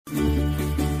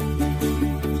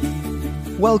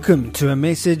Welcome to a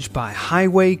message by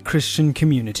Highway Christian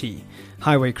Community.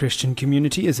 Highway Christian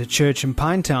Community is a church in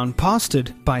Pinetown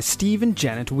pastored by Steve and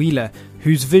Janet Wheeler,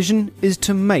 whose vision is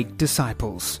to make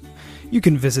disciples. You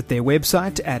can visit their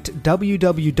website at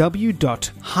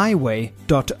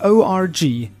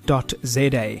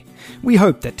www.highway.org.za. We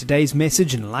hope that today's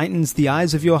message enlightens the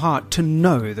eyes of your heart to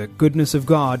know the goodness of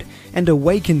God and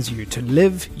awakens you to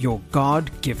live your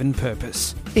God-given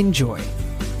purpose. Enjoy.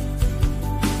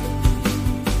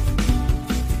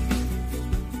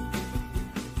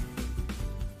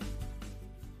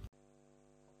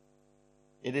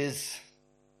 It is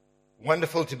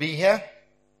wonderful to be here.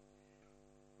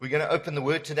 We're going to open the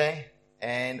Word today,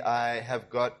 and I have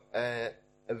got a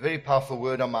very powerful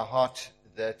word on my heart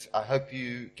that I hope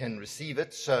you can receive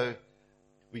it. So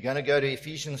we're going to go to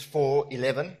Ephesians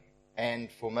 4:11, and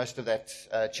for most of that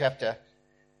chapter.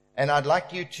 And I'd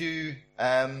like you to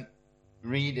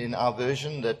read in our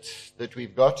version that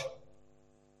we've got.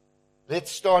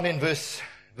 Let's start in verse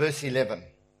 11.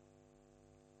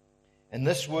 And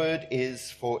this word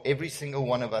is for every single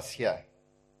one of us here.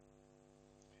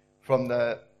 From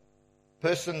the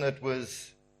person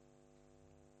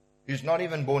who's not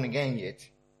even born again yet,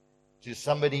 to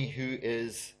somebody who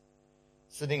is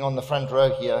sitting on the front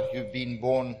row here, who've been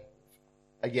born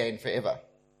again forever.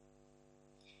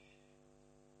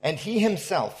 And he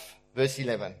himself, verse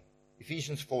 11,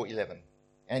 Ephesians 4:11,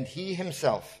 and he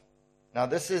himself. Now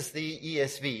this is the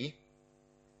ESV,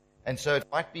 and so it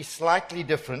might be slightly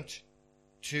different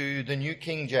to the New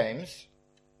King James,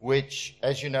 which,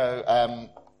 as you know,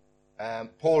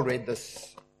 Paul read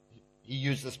this. He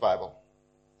used this Bible.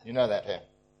 You know that, eh?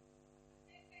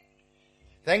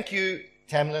 Thank you,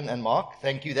 Tamlin and Mark.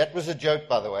 Thank you. That was a joke,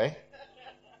 by the way.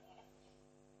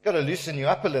 Got to loosen you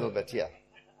up a little bit here.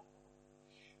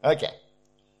 Okay,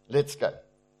 let's go.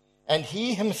 And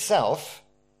he himself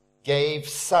gave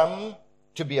some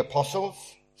to be apostles,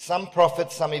 some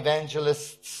prophets, some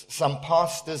evangelists, some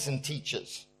pastors and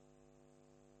teachers.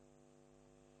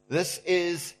 This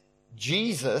is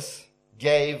Jesus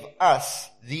gave us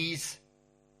these,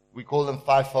 we call them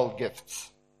fivefold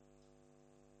gifts.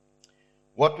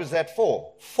 What was that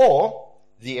for? For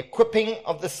the equipping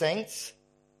of the saints,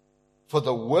 for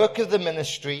the work of the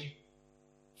ministry,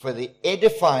 for the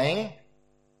edifying.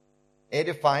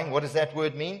 Edifying, what does that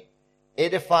word mean?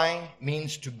 Edifying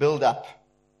means to build up.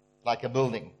 Like a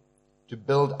building, to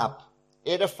build up.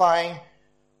 Edifying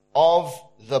of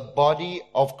the body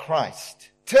of Christ.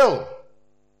 Till.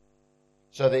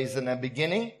 So there's a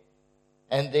beginning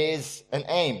and there's an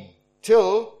aim.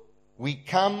 Till we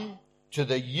come to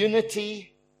the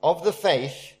unity of the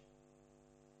faith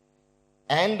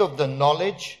and of the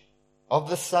knowledge of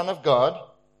the Son of God,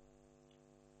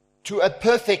 to a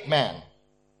perfect man.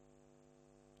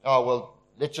 Oh, well,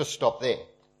 let's just stop there.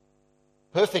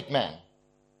 Perfect man.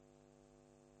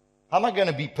 How am I going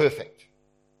to be perfect?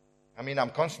 I mean, I'm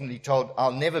constantly told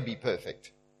I'll never be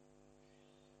perfect.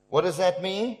 What does that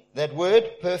mean? That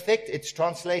word, perfect, it's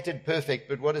translated perfect,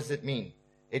 but what does it mean?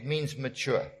 It means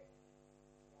mature.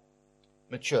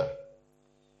 Mature.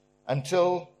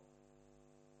 Until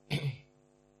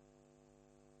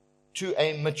to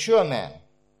a mature man,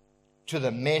 to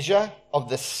the measure of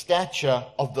the stature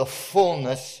of the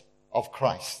fullness of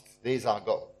Christ. There's our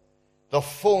goal. The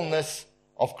fullness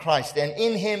of Christ. And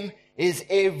in him is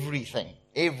everything,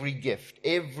 every gift,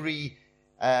 every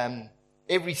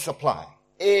supply,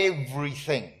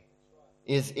 everything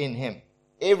is in him.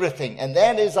 Everything. And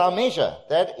that is our measure.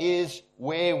 That is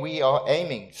where we are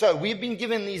aiming. So we've been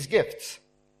given these gifts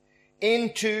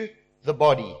into the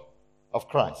body of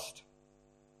Christ.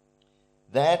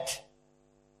 That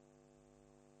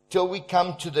till we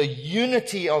come to the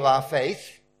unity of our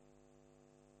faith,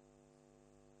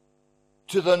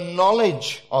 to the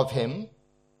knowledge of him,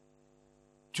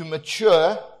 to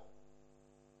mature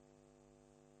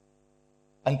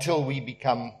until we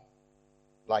become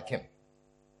like him.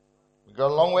 We've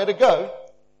got a long way to go,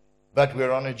 but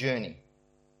we're on a journey.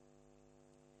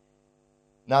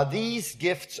 Now, these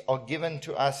gifts are given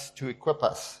to us to equip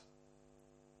us.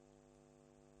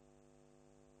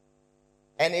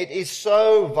 And it is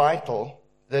so vital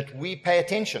that we pay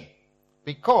attention,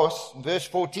 because, verse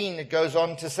 14, it goes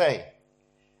on to say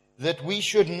that we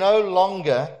should no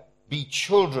longer be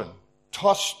children,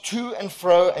 tossed to and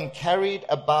fro and carried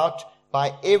about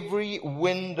by every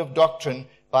wind of doctrine,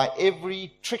 by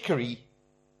every trickery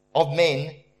of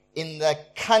men, in the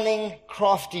cunning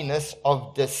craftiness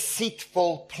of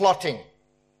deceitful plotting.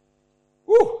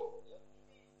 Woo!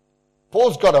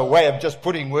 Paul's got a way of just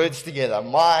putting words together.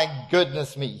 My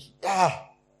goodness me.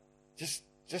 Just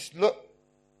look.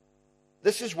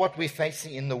 This is what we're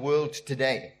facing in the world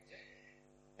today.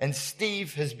 And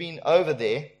Steve has been over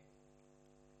there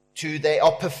they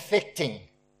are perfecting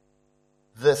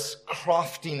this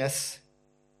craftiness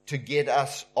to get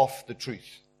us off the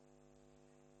truth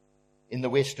in the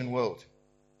Western world.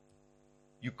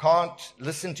 You can't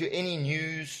listen to any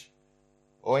news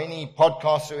or any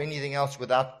podcasts or anything else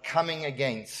without coming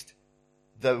against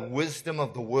the wisdom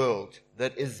of the world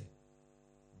that is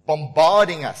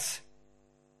bombarding us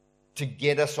to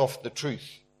get us off the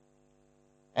truth.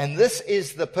 And this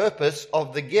is the purpose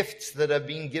of the gifts that have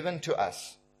been given to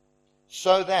us,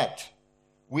 so that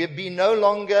we'll be no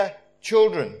longer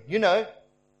children. You know,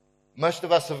 most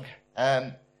of us have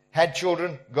had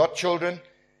children, got children,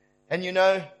 and you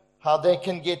know how they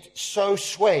can get so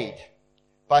swayed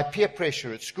by peer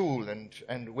pressure at school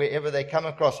and wherever they come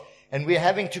across. And we're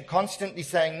having to constantly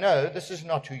saying, no, this is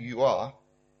not who you are.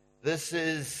 This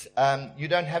is, you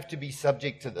don't have to be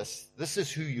subject to this. This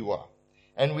is who you are.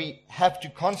 And we have to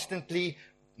constantly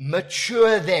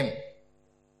mature them.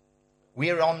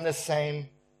 We're on the same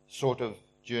sort of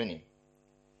journey.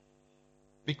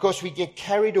 Because we get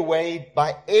carried away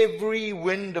by every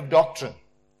wind of doctrine.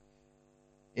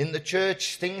 In the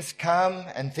church, things come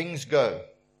and things go.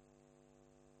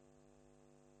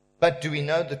 But do we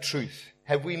know the truth?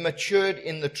 Have we matured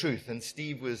in the truth? And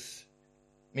Steve was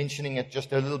mentioning it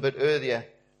just a little bit earlier.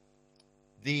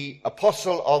 The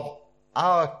apostle of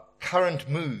our current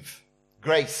move,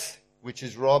 Grace, which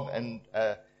is Rob and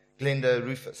Glenda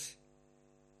Rufus,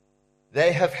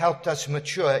 they have helped us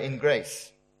mature in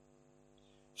grace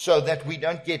so that we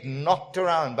don't get knocked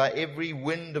around by every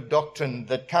wind of doctrine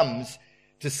that comes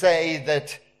to say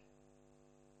that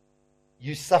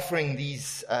you're suffering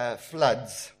these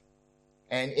floods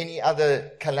and any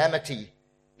other calamity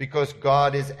because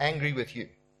God is angry with you.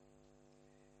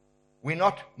 We're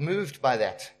not moved by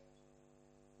that.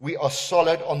 We are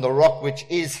solid on the rock, which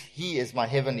is, He is my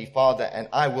heavenly Father, and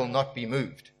I will not be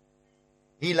moved.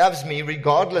 He loves me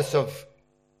regardless of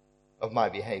my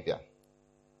behavior.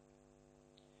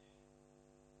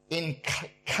 In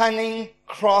cunning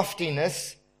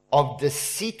craftiness of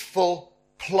deceitful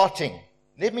plotting.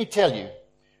 Let me tell you,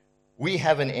 we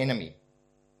have an enemy.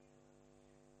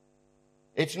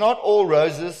 It's not all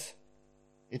roses.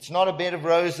 It's not a bed of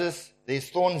roses. There's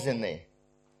thorns in there.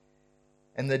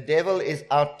 And the devil is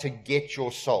out to get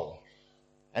your soul.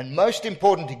 And most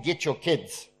important, to get your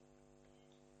kids.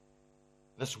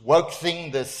 This woke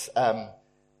thing, this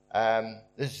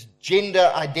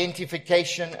gender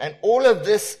identification, and all of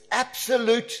this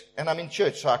absolute, and I'm in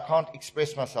church, so I can't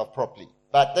express myself properly,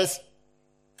 but this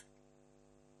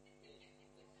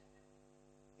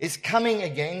is coming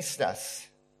against us.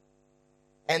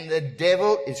 And the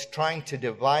devil is trying to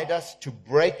divide us, to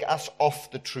break us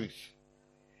off the truth.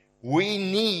 We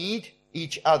need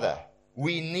each other.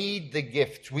 We need the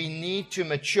gift. We need to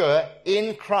mature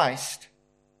in Christ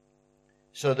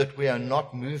so that we are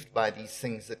not moved by these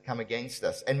things that come against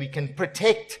us, and we can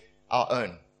protect our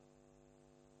own.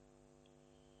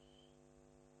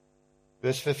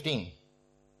 Verse 15.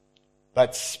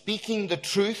 But speaking the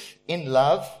truth in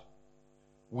love,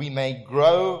 we may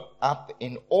grow up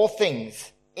in all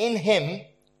things in Him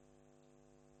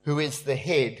who is the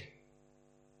head,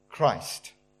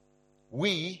 Christ.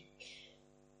 We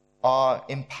are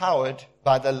empowered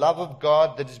by the love of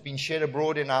God that has been shed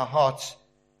abroad in our hearts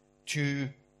to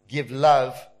give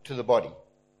love to the body.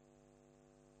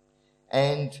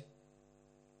 And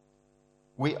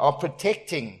we are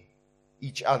protecting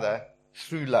each other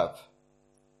through love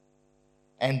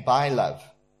and by love.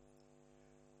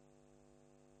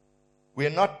 We're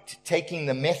not taking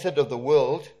the method of the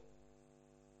world,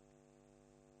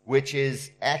 which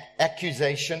is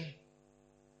accusation,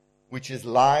 which is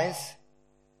lies.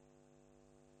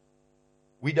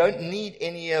 We don't need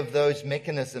any of those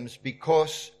mechanisms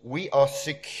because we are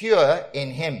secure in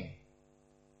Him.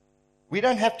 We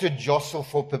don't have to jostle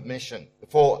for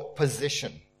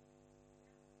position.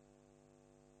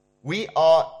 We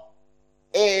are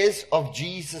heirs of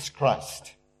Jesus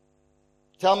Christ.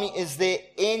 Tell me, is there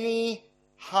any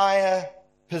higher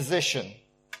position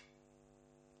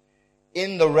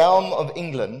in the realm of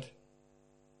England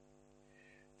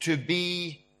to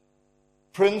be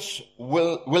Prince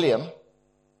William,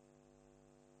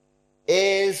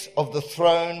 heirs of the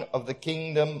throne of the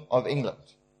Kingdom of England,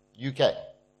 UK?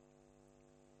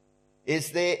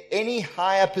 Is there any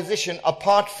higher position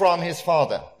apart from his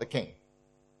father, the king?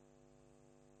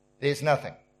 There's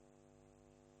nothing.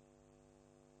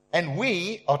 And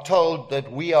we are told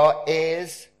that we are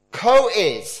heirs,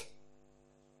 co-heirs.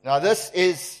 Now this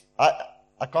is,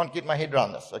 I can't get my head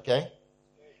around this, okay?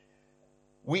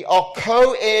 We are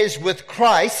co-heirs with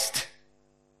Christ.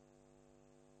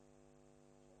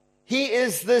 He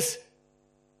is this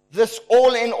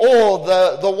all in all,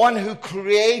 the one who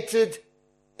created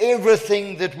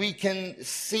everything that we can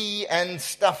see and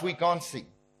stuff we can't see.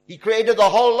 He created the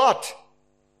whole lot,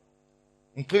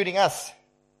 including us.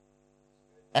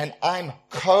 And I'm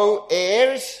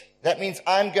co-heirs. That means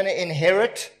I'm going to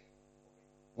inherit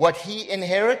what he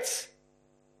inherits.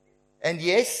 And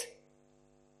yes,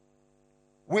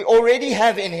 we already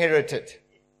have inherited.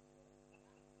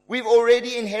 We've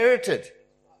already inherited.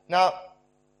 Now,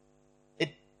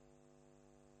 I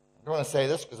don't want to say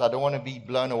this because I don't want to be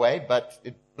blown away, but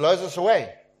it blows us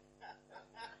away.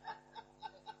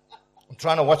 I'm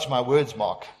trying to watch my words,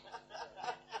 Mark.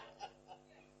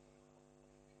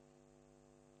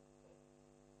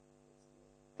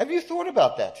 Have you thought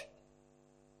about that?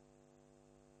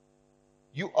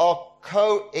 You are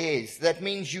co-heirs. That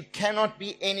means you cannot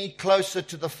be any closer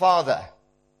to the Father.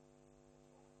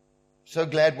 So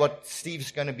glad what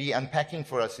Steve's going to be unpacking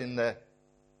for us in the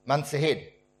months ahead.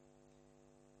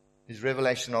 His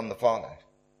revelation on the Father.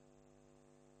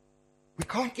 We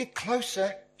can't get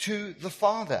closer to the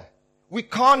Father. We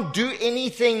can't do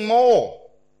anything more.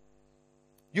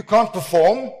 You can't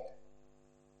perform.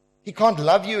 He can't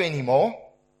love you anymore.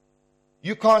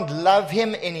 You can't love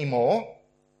him anymore.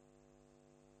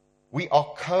 We are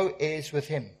co-heirs with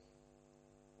him.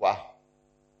 Wow.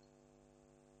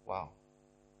 Wow.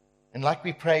 And like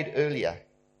we prayed earlier,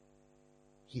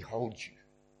 he holds you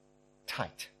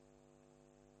tight.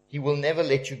 He will never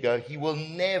let you go. He will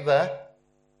never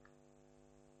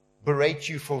berate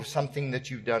you for something that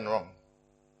you've done wrong.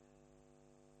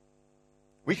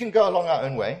 We can go along our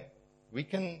own way. We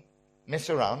can mess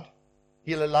around.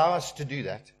 He'll allow us to do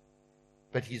that.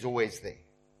 But he's always there.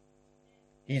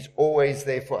 He's always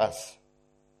there for us.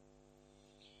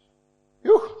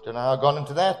 Don't know how I got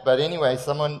into that, but anyway,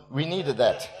 we needed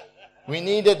that. We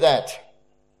needed that.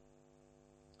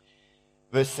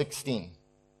 Verse 16.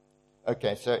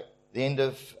 Okay, so the end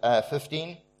of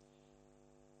 15.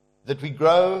 That we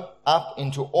grow up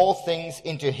into all things,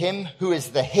 into him who is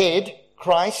the head,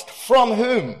 Christ, from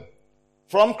whom?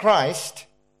 From Christ,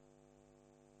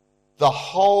 the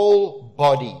whole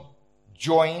body,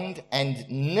 joined and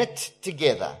knit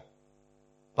together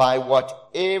by what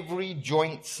every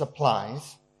joint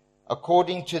supplies,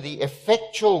 according to the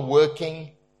effectual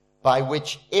working by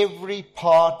which every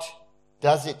part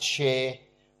does its share,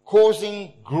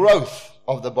 causing growth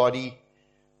of the body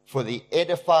for the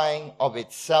edifying of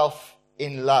itself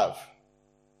in love.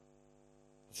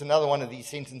 It's another one of these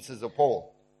sentences of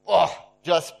Paul.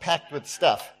 Just packed with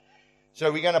stuff.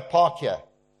 So we're going to park here,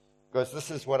 because this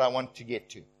is what I want to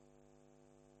get to.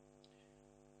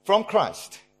 From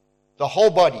Christ, the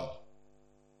whole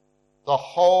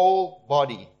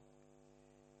body,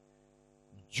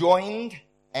 joined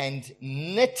and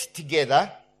knit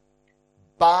together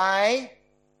by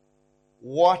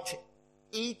what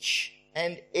each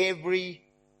and every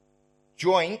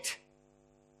joint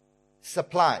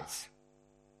supplies.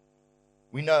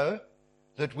 We know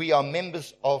that we are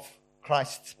members of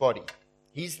Christ's body.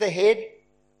 He's the head,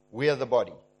 we are the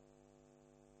body.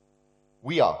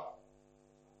 We are.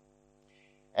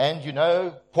 And you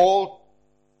know, Paul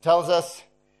tells us,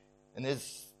 and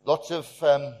there's lots of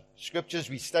scriptures,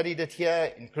 we studied it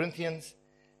here in Corinthians,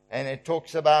 and it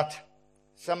talks about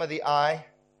some of the eye,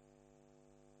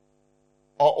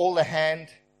 are all the hand,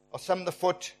 are some the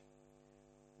foot.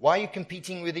 Why are you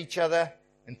competing with each other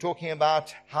and talking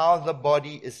about how the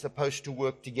body is supposed to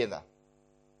work together?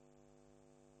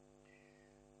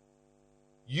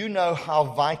 You know how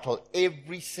vital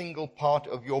every single part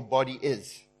of your body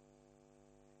is.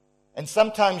 And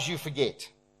sometimes you forget.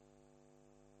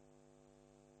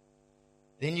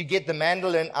 Then you get the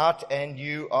mandolin out and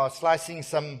you are slicing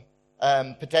some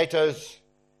potatoes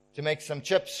to make some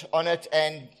chips on it,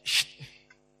 and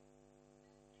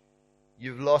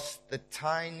you've lost the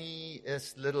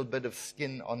tiniest little bit of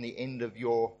skin on the end of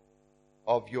your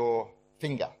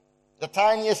finger. The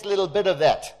tiniest little bit of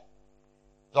that.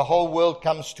 The whole world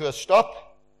comes to a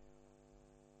stop.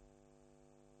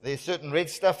 There's certain red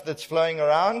stuff that's flowing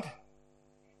around.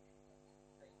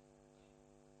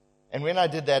 And when I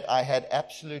did that, I had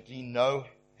absolutely no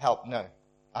help. No.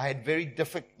 I had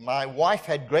my wife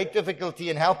had great difficulty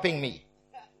in helping me.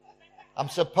 I'm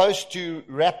supposed to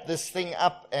wrap this thing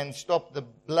up and stop the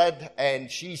blood,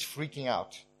 and she's freaking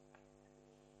out.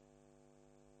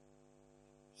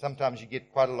 Sometimes you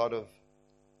get quite a lot of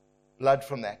blood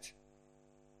from that.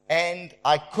 And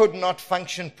I could not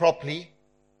function properly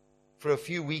for a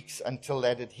few weeks until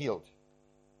that had healed.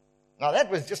 Now that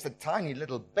was just a tiny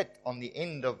little bit on the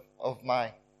end of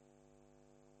my...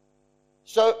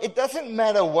 So it doesn't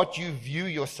matter what you view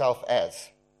yourself as.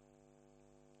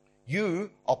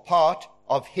 You are part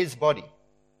of his body.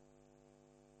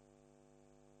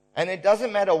 And it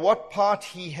doesn't matter what part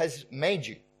he has made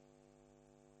you.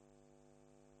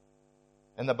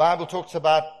 And the Bible talks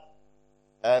about,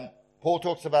 Paul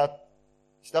talks about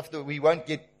stuff that we won't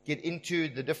get into,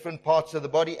 the different parts of the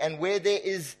body, and where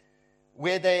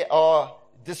there are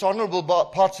dishonorable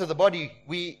parts of the body,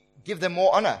 we give them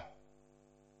more honor.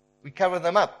 We cover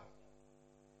them up.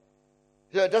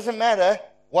 So it doesn't matter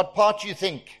what part you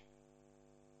think.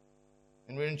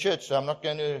 And we're in church, so I'm not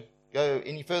going to go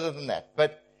any further than that.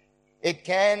 But it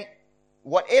can,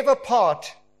 whatever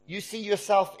part you see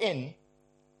yourself in,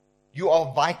 you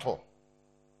are vital.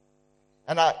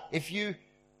 And if you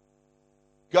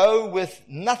go with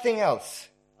nothing else,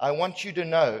 I want you to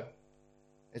know,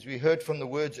 as we heard from the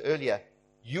words earlier,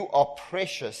 you are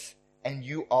precious and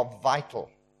you are vital.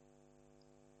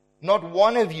 Not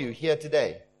one of you here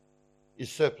today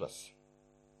is surplus.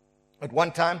 At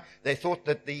one time, they thought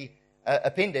that the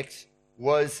appendix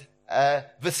was a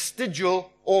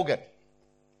vestigial organ.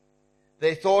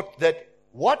 They thought that,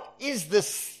 what is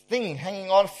this thing hanging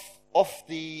off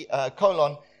the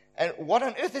colon, and what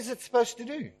on earth is it supposed to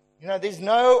do? You know, there's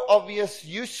no obvious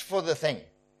use for the thing.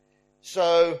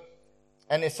 So,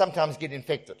 and they sometimes get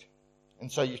infected.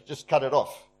 And so you just cut it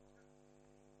off.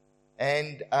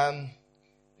 And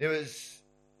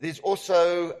there's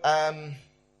also,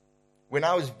 when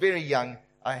I was very young,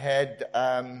 I had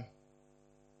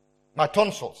my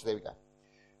tonsils, there we go.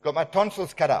 Got my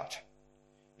tonsils cut out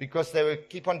because they would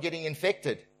keep on getting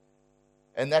infected.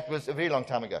 And that was a very long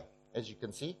time ago. As you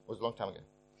can see, it was a long time ago.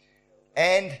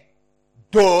 And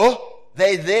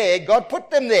they're there. God put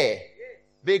them there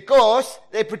because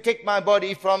they protect my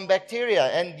body from bacteria.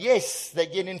 And yes, they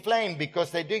get inflamed because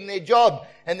they're doing their job.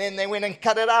 And then they went and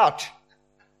cut it out.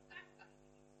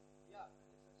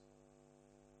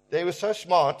 They were so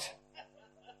smart.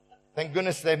 Thank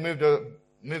goodness they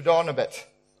moved on a bit.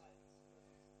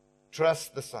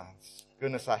 Trust the science.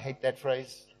 Goodness, I hate that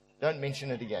phrase. Don't mention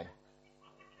it again.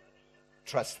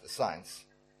 Trust the science.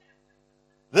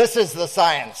 This is the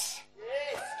science.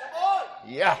 Yes, come on.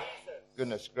 Yeah.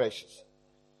 Goodness gracious.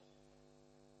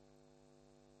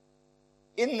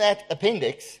 In that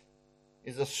appendix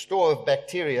is a store of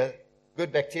bacteria,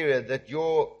 good bacteria that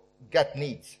your gut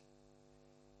needs.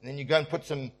 And then you go and put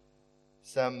some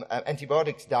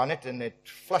antibiotics down it, and it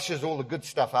flushes all the good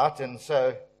stuff out, and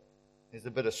so there's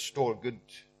a bit of store of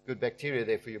good bacteria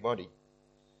there for your body.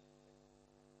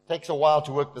 Takes a while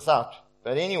to work this out.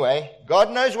 But anyway,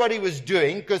 God knows what he was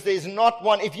doing, because there's not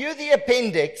one. If you're the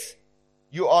appendix,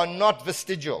 you are not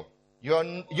vestigial.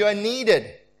 You're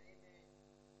needed.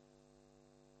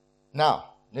 Now,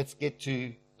 let's get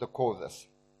to the core of this.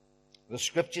 The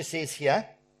scripture says here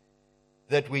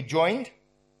that we joined,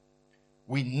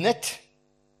 we knit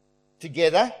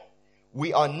together.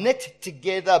 We are knit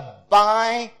together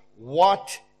by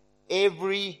what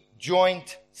every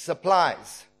joint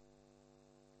supplies.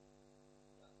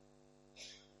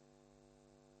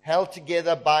 Held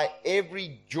together by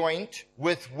every joint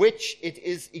with which it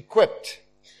is equipped.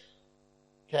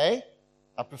 Okay?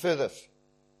 I prefer this.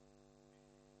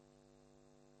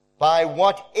 By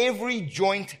what every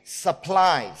joint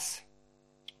supplies.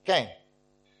 Okay.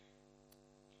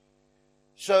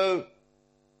 So,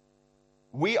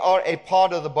 we are a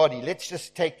part of the body. Let's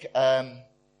just take,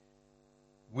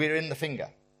 we're in the finger.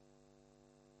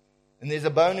 And there's a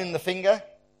bone in the finger.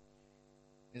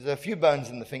 There's a few bones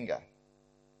in the finger.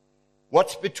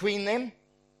 What's between them?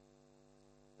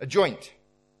 A joint.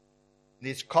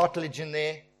 There's cartilage in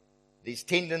there. There's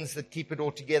tendons that keep it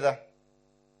all together.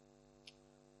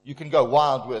 You can go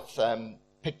wild with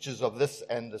pictures of this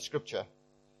and the scripture.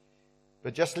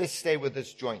 But just let's stay with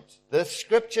this joint. The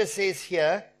scripture says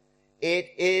here,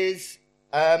 it is,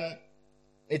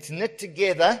 it's knit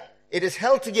together. It is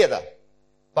held together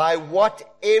by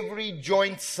what every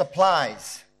joint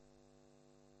supplies.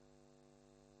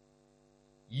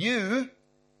 You,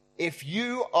 if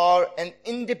you are an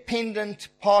independent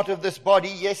part of this body,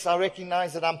 yes, I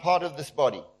recognize that I'm part of this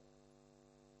body.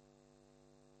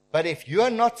 But if you're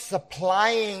not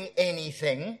supplying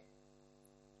anything,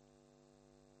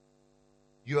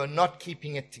 you are not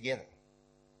keeping it together.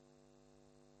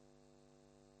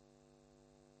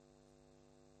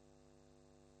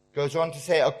 Goes on to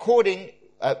say,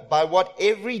 by what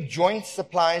every joint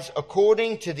supplies,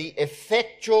 according to the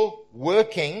effectual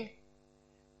working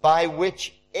by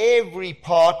which every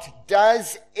part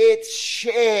does its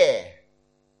share.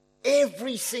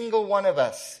 Every single one of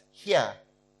us here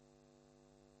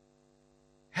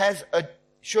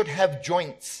should have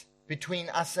joints between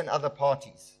us and other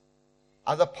parties,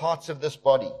 other parts of this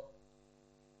body.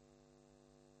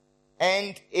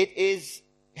 and it is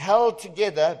held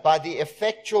together by the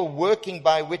effectual working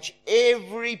by which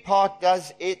every part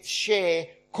does its share,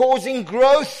 causing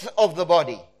growth of the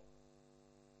body.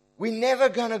 We're never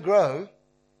going to grow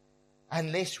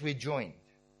unless we're joined.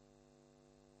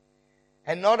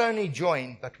 And not only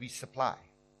joined, but we supply.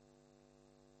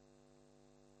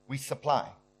 We supply.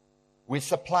 We're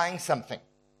supplying something.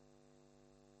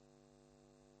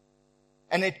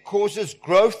 And it causes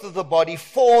growth of the body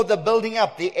for the building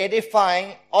up, the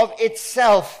edifying of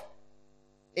itself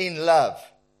in love.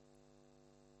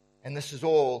 And this is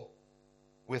all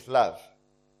with love.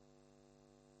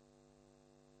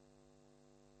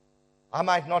 I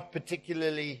might not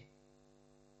particularly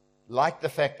like the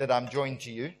fact that I'm joined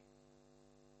to you,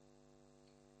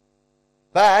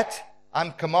 but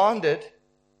I'm commanded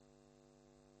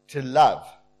to love.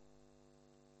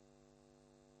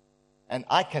 And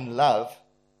I can love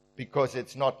because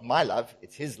it's not my love,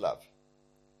 it's His love.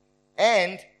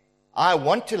 And I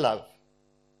want to love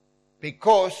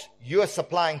because you're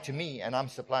supplying to me and I'm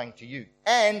supplying to you.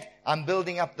 And I'm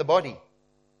building up the body.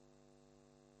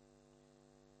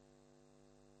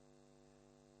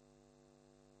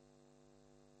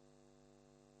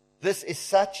 This is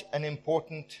such an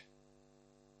important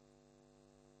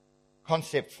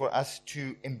concept for us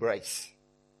to embrace.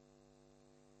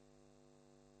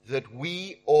 That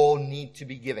we all need to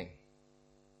be giving.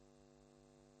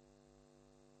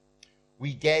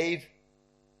 We gave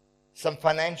some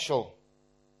financial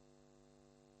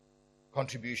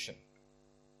contribution.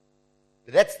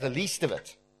 But that's the least of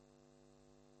it.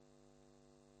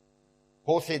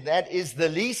 Paul said that is the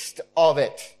least of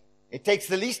it. It takes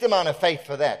the least amount of faith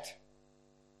for that.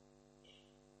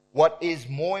 What is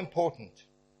more important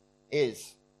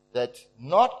is that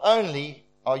not only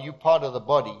are you part of the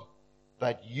body,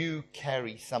 but you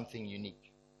carry something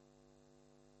unique.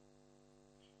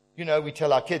 You know, we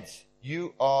tell our kids,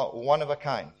 you are one of a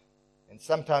kind. And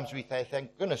sometimes we say,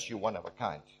 thank goodness you're one of a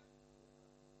kind.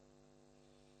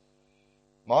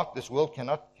 Mark, this world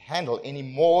cannot handle any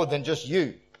more than just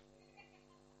you.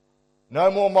 No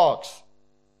more Marks.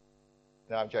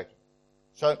 No, I'm joking.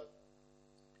 So,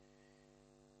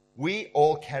 we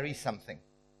all carry something.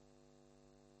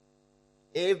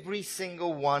 Every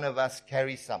single one of us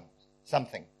carries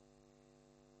something.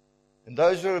 And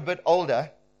those who are a bit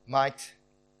older might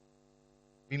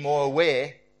be more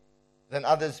aware than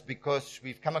others because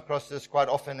we've come across this quite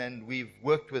often and we've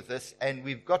worked with this and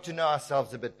we've got to know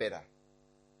ourselves a bit better.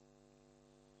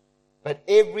 But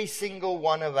every single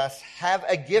one of us have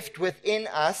a gift within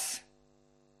us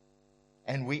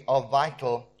and we are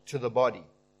vital to the body.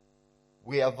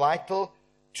 We are vital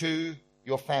to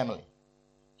your family,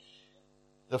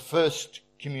 the first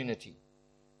community.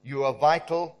 You are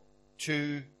vital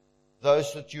to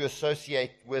those that you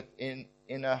associate with in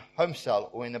a home cell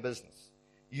or in a business.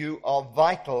 You are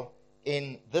vital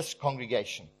in this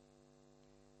congregation.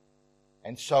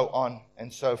 And so on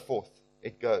and so forth.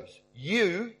 It goes.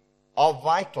 You are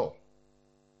vital.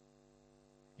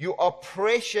 You are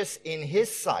precious in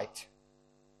His sight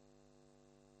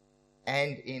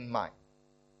and in mine.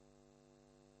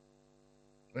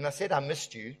 When I said I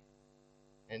missed you,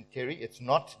 and Terry, it's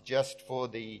not just for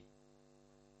the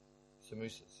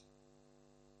samosas.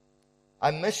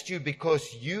 I missed you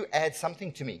because you add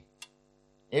something to me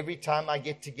every time I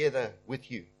get together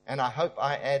with you. And I hope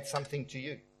I add something to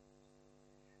you.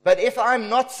 But if I'm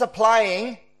not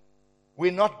supplying,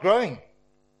 we're not growing.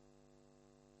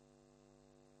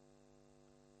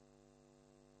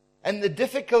 And the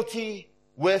difficulty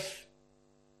with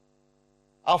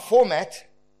our format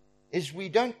is we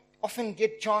don't often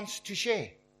get chance to share.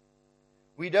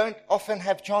 We don't often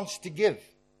have chance to give.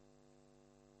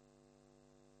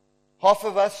 Half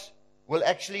of us will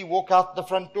actually walk out the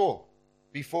front door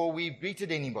before we've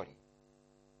greeted anybody,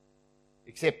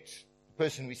 except the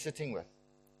person we're sitting with.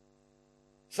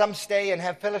 Some stay and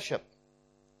have fellowship.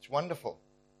 It's wonderful.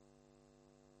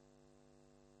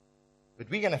 But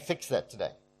we're going to fix that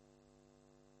today.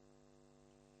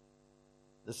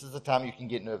 This is the time you can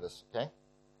get nervous, okay?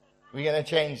 We're going to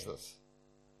change this.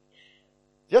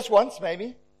 Just once,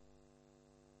 maybe.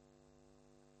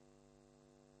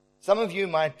 Some of you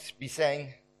might be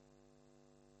saying,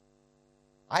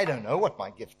 I don't know what my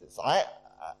gift is.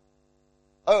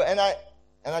 And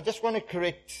I just want to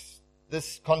correct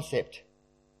this concept.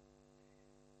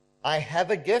 I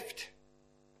have a gift.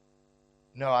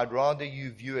 No, I'd rather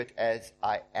you view it as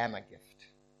I am a gift.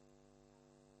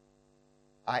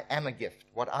 I am a gift.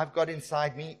 What I've got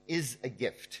inside me is a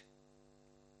gift.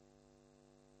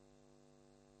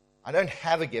 I don't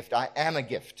have a gift. I am a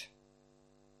gift.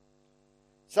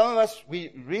 Some of us,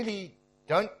 we really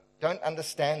don't don't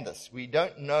understand this. We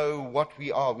don't know what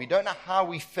we are. We don't know how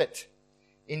we fit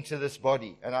into this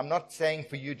body. And I'm not saying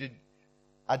for you to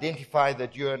identify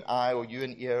that you're an eye or you're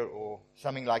an ear or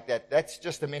something like that. That's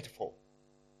just a metaphor.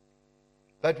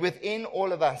 But within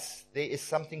all of us, there is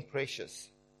something precious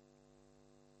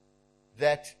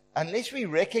that unless we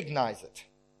recognize it,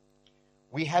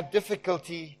 we have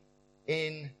difficulty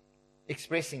in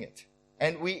expressing it.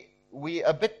 And we are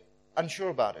a bit unsure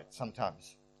about it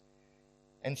sometimes.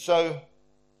 And so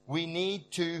we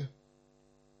need to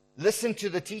listen to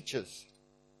the teachers.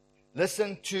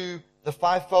 Listen to the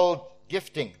fivefold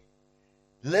gifting.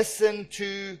 Listen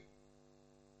to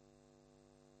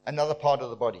another part of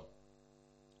the body.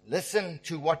 Listen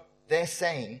to what they're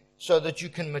saying so that you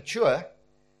can mature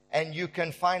and you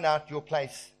can find out your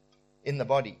place in the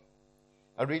body.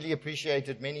 I really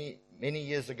appreciated many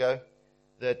years ago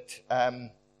that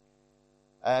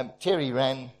Terry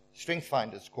ran Strength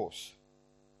Finders course.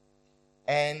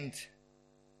 And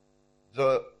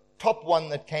the top one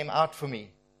that came out for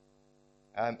me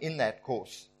in that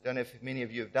course, don't know if many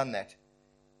of you have done that,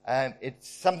 it's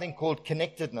something called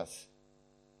connectedness.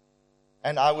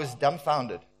 And I was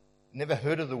dumbfounded. Never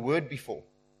heard of the word before.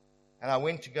 And I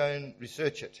went to go and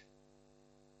research it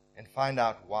and find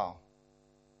out, wow,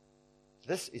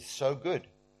 this is so good.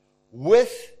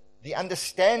 With the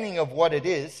understanding of what it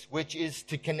is, which is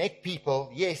to connect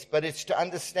people, yes, but it's to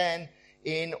understand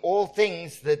in all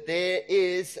things that there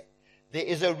is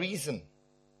a reason.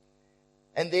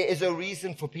 And there is a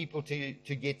reason for people to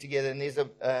get together, and there's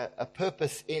a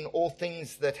purpose in all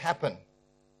things that happen.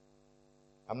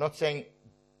 I'm not saying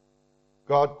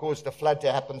God caused a flood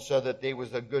to happen so that there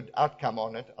was a good outcome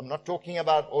on it. I'm not talking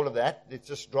about all of that. Let's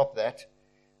just drop that.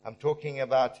 I'm talking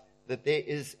about that there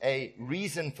is a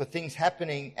reason for things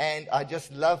happening, and I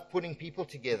just love putting people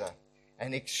together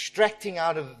and extracting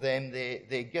out of them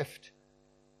their gift.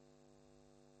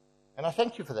 And I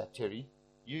thank you for that, Terry.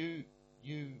 You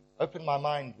opened my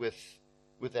mind with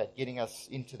that, getting us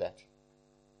into that.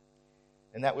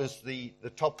 And that was the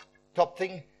top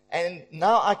thing. And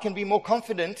now I can be more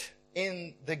confident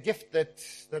in the gift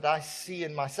that I see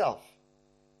in myself.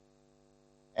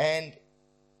 And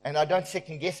I don't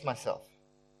second guess myself.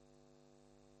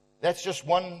 That's just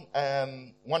one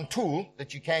tool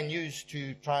that you can use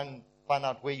to try and find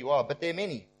out where you are. But there are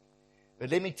many. But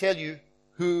let me tell you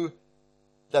who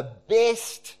the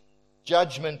best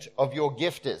judgment of your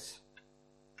gift is.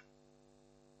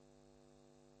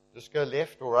 Just go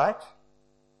left or right.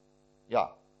 Yeah.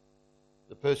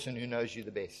 The person who knows you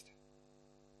the best.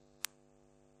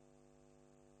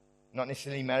 Not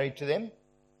necessarily married to them,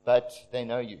 but they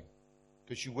know you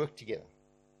because you work together.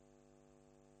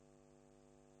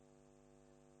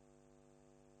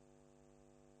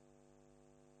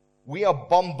 We are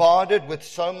bombarded with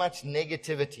so much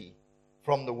negativity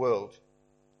from the world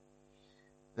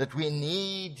that we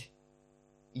need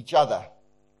each other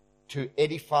to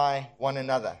edify one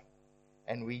another.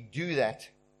 And we do that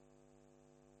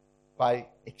by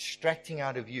extracting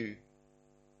out of you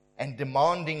and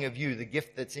demanding of you the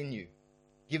gift that's in you,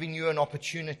 giving you an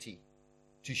opportunity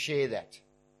to share that,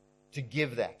 to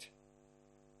give that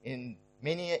in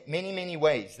many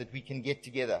ways that we can get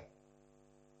together.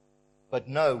 But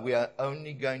no, we are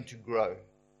only going to grow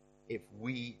if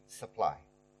we supply,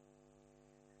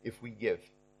 if we give.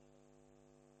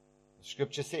 The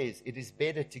scripture says it is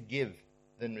better to give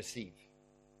than receive.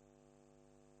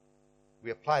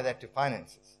 We apply that to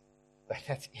finances, but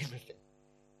that's everything.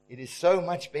 It is so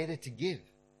much better to give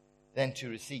than to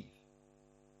receive.